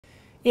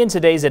In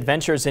today's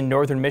Adventures in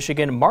Northern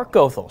Michigan, Mark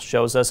Goethel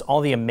shows us all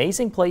the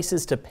amazing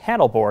places to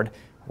paddleboard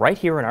right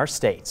here in our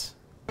state.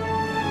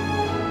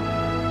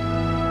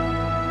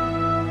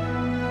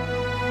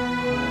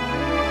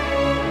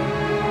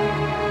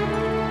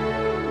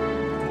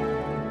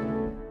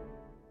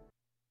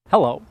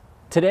 Hello.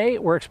 Today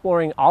we're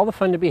exploring all the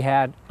fun to be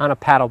had on a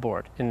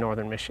paddleboard in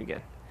Northern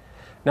Michigan.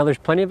 Now there's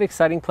plenty of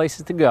exciting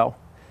places to go,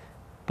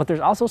 but there's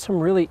also some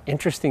really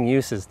interesting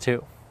uses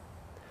too.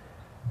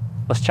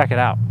 Let's check it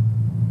out.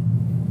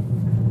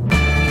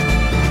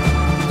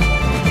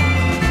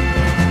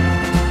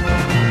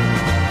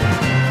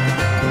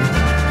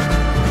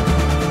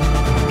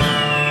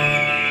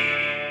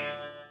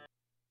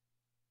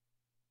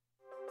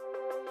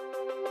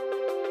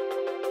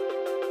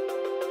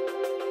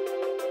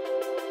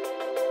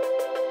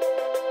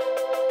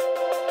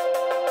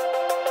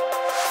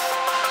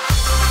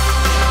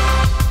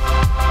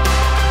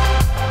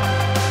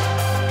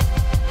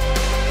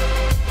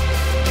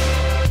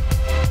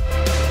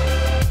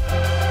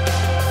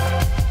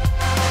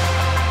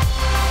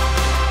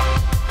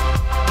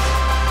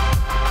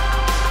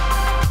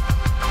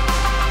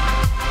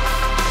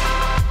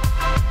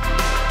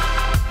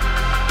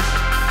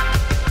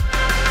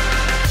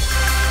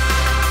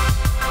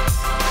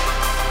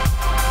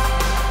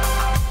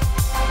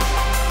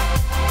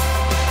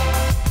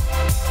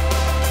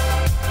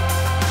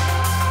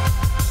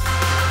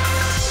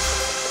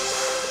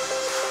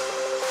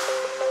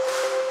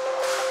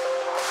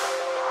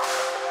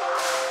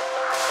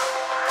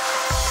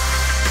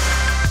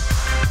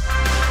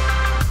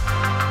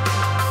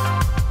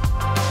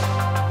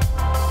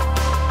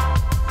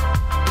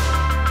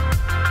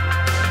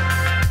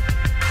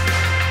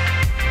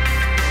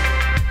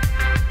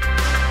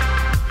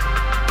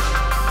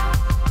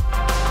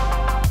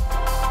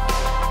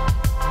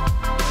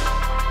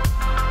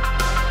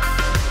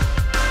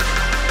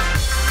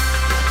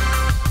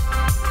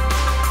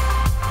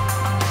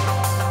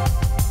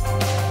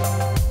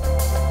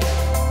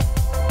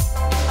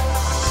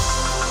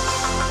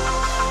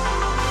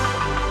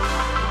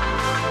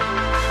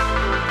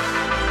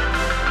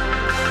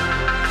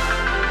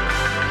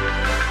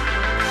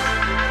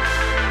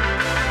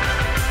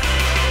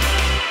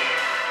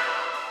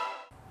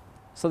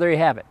 So there you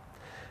have it.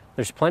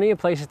 There's plenty of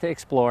places to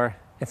explore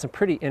and some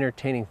pretty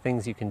entertaining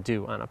things you can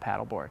do on a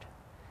paddleboard.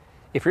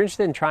 If you're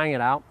interested in trying it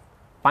out,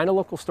 find a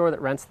local store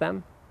that rents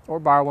them or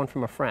borrow one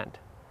from a friend.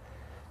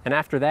 And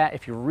after that,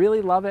 if you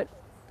really love it,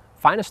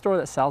 find a store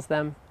that sells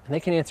them and they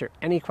can answer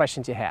any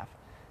questions you have.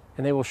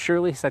 And they will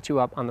surely set you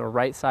up on the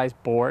right size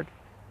board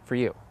for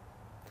you.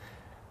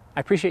 I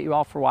appreciate you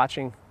all for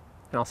watching,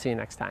 and I'll see you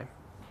next time.